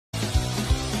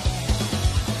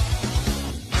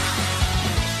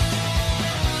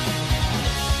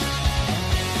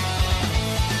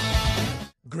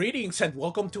Greetings and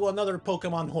welcome to another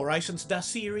Pokemon Horizons The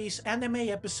Series anime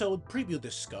episode preview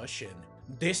discussion.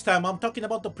 This time I'm talking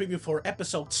about the preview for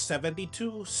episode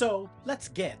 72, so let's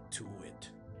get to it.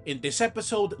 In this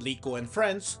episode, Liko and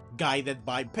friends, guided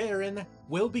by Perrin,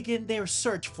 will begin their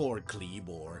search for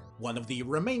Kleavor, one of the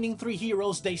remaining 3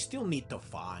 heroes they still need to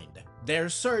find. Their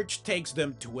search takes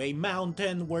them to a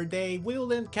mountain where they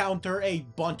will encounter a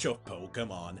bunch of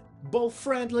Pokemon, both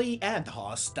friendly and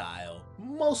hostile.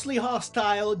 Mostly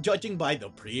hostile, judging by the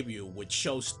preview, which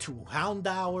shows 2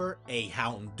 Houndour, a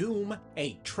Houndoom,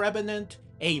 a Trevenant,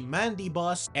 a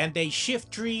Mandibuzz, and a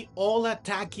Shiftry all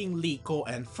attacking Liko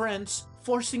and friends,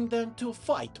 forcing them to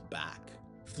fight back.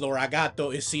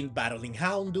 Floragato is seen battling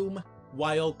Houndoom,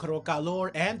 while Crocalor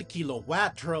and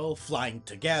Kilowattrel flying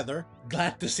together.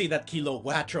 Glad to see that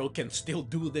Kilowattrel can still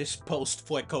do this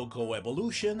post-Fuecoco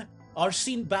evolution, are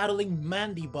seen battling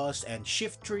Mandibuzz and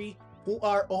Shiftry, who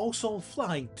are also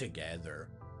flying together.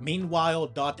 Meanwhile,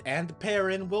 Dot and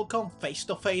Perrin will come face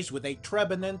to face with a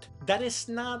Trevenant that is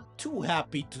not too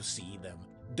happy to see them,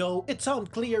 though it's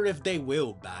unclear if they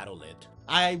will battle it.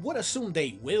 I would assume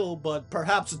they will, but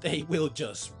perhaps they will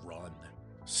just run.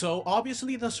 So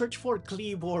obviously the search for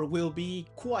Kleavor will be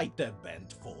quite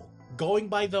eventful. Going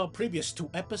by the previous 2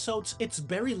 episodes, it's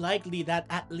very likely that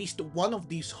at least one of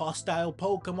these hostile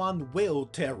Pokemon will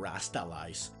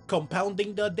Terastalize,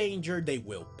 compounding the danger they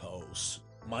will pose.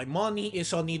 My money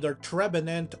is on either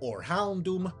Trevenant or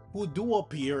Houndoom, who do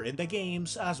appear in the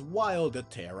games as wild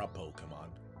Terra Pokemon.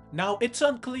 Now, it's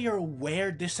unclear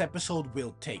where this episode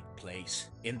will take place.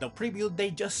 In the preview,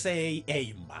 they just say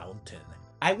a mountain.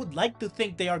 I would like to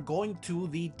think they are going to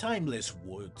the Timeless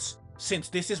Woods, since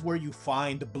this is where you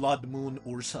find Blood Moon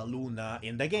Ursaluna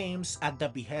in the games at the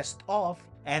behest of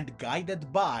and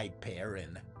guided by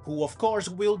Perrin, who of course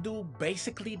will do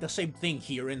basically the same thing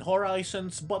here in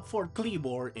Horizons but for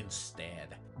Kleavor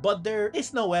instead. But there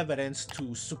is no evidence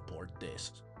to support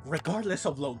this. Regardless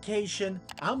of location,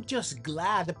 I'm just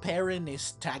glad Perrin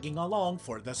is tagging along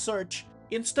for the search,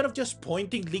 instead of just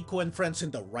pointing Liko and friends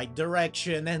in the right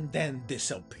direction and then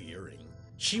disappearing.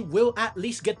 She will at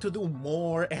least get to do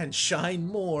more and shine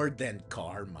more than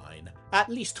Carmine, at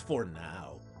least for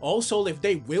now. Also, if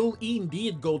they will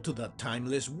indeed go to the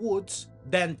Timeless Woods,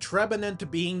 then Trevenant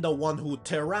being the one who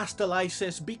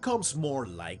Terastalizes becomes more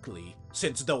likely,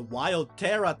 since the wild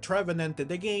Terra Trevenant in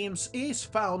the games is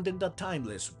found in the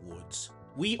Timeless Woods.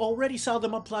 We already saw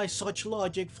them apply such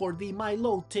logic for the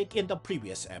Milotic in the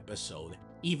previous episode,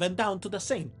 even down to the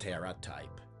same Terra type.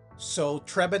 So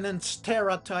Trevenant's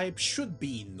Terra type should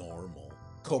be normal.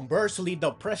 Conversely, the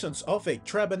presence of a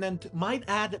Trevenant might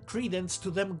add credence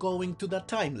to them going to the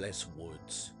Timeless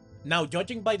Woods. Now,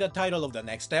 judging by the title of the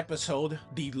next episode,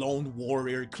 The Lone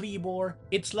Warrior Kleavor,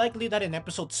 it's likely that in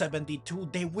episode 72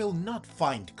 they will not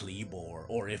find Kleavor,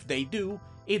 or if they do,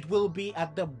 it will be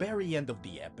at the very end of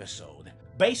the episode.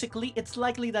 Basically, it's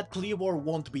likely that Kleavor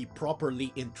won't be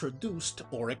properly introduced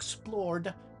or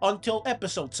explored until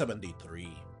episode 73.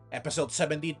 Episode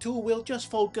 72 will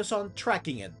just focus on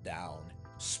tracking it down.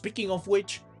 Speaking of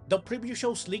which, the preview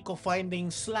shows Liko finding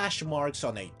slash marks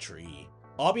on a tree.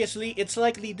 Obviously, it's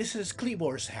likely this is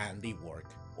Kleavor's handiwork,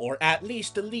 or at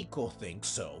least Liko thinks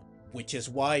so, which is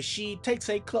why she takes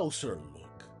a closer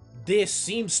look. This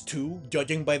seems to,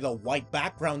 judging by the white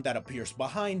background that appears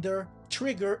behind her,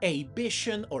 trigger a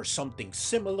vision or something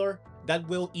similar that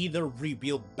will either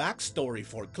reveal backstory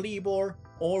for Kleavor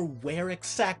or where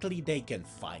exactly they can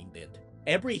find it.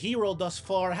 Every hero thus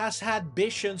far has had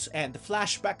visions and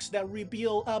flashbacks that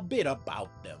reveal a bit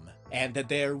about them, and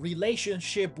their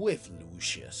relationship with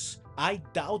Lucius. I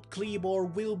doubt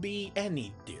Kleavor will be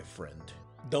any different,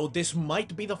 though this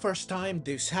might be the first time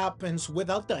this happens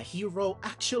without the hero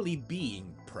actually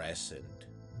being present.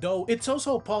 Though it's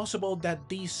also possible that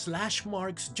these slash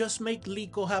marks just make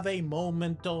Liko have a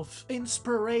moment of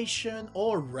inspiration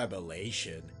or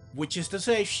revelation, which is to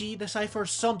say she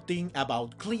deciphers something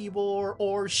about Kleavor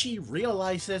or she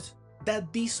realizes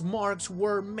that these marks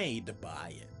were made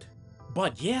by it.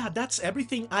 But yeah, that's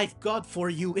everything I've got for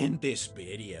you in this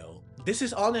video. This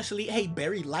is honestly a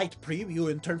very light preview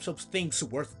in terms of things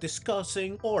worth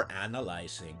discussing or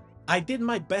analyzing. I did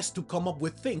my best to come up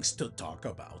with things to talk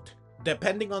about.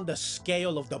 Depending on the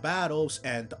scale of the battles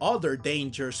and other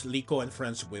dangers Liko and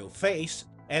friends will face,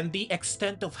 and the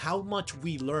extent of how much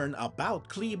we learn about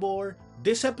Kleavor,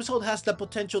 this episode has the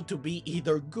potential to be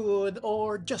either good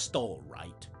or just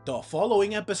alright. The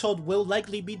following episode will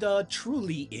likely be the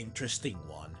truly interesting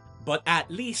one, but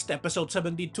at least episode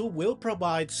 72 will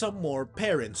provide some more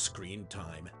Perrin screen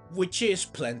time, which is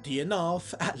plenty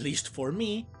enough, at least for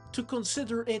me, to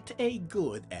consider it a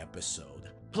good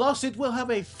episode. Plus, it will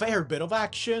have a fair bit of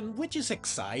action, which is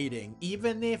exciting,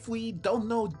 even if we don't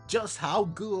know just how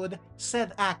good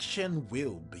said action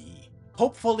will be.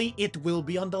 Hopefully, it will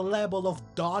be on the level of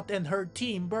Dot and her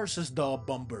team versus the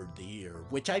Bombardier,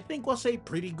 which I think was a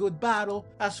pretty good battle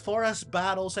as far as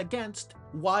battles against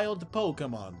wild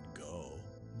Pokemon go.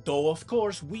 Though of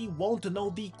course, we won't know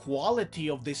the quality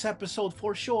of this episode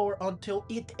for sure until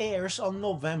it airs on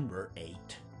November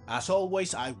 8th. As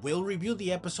always, I will review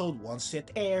the episode once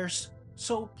it airs,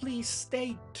 so please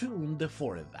stay tuned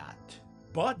for that.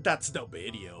 But that's the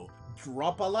video.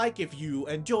 Drop a like if you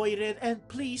enjoyed it, and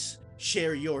please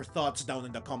share your thoughts down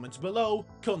in the comments below.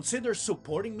 Consider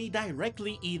supporting me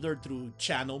directly either through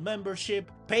channel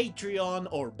membership, Patreon,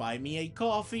 or buy me a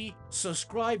coffee.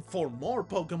 Subscribe for more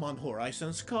Pokemon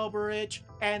Horizons coverage,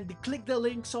 and click the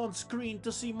links on screen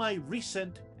to see my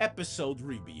recent episode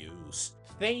reviews.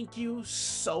 Thank you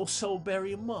so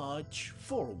very much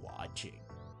for watching.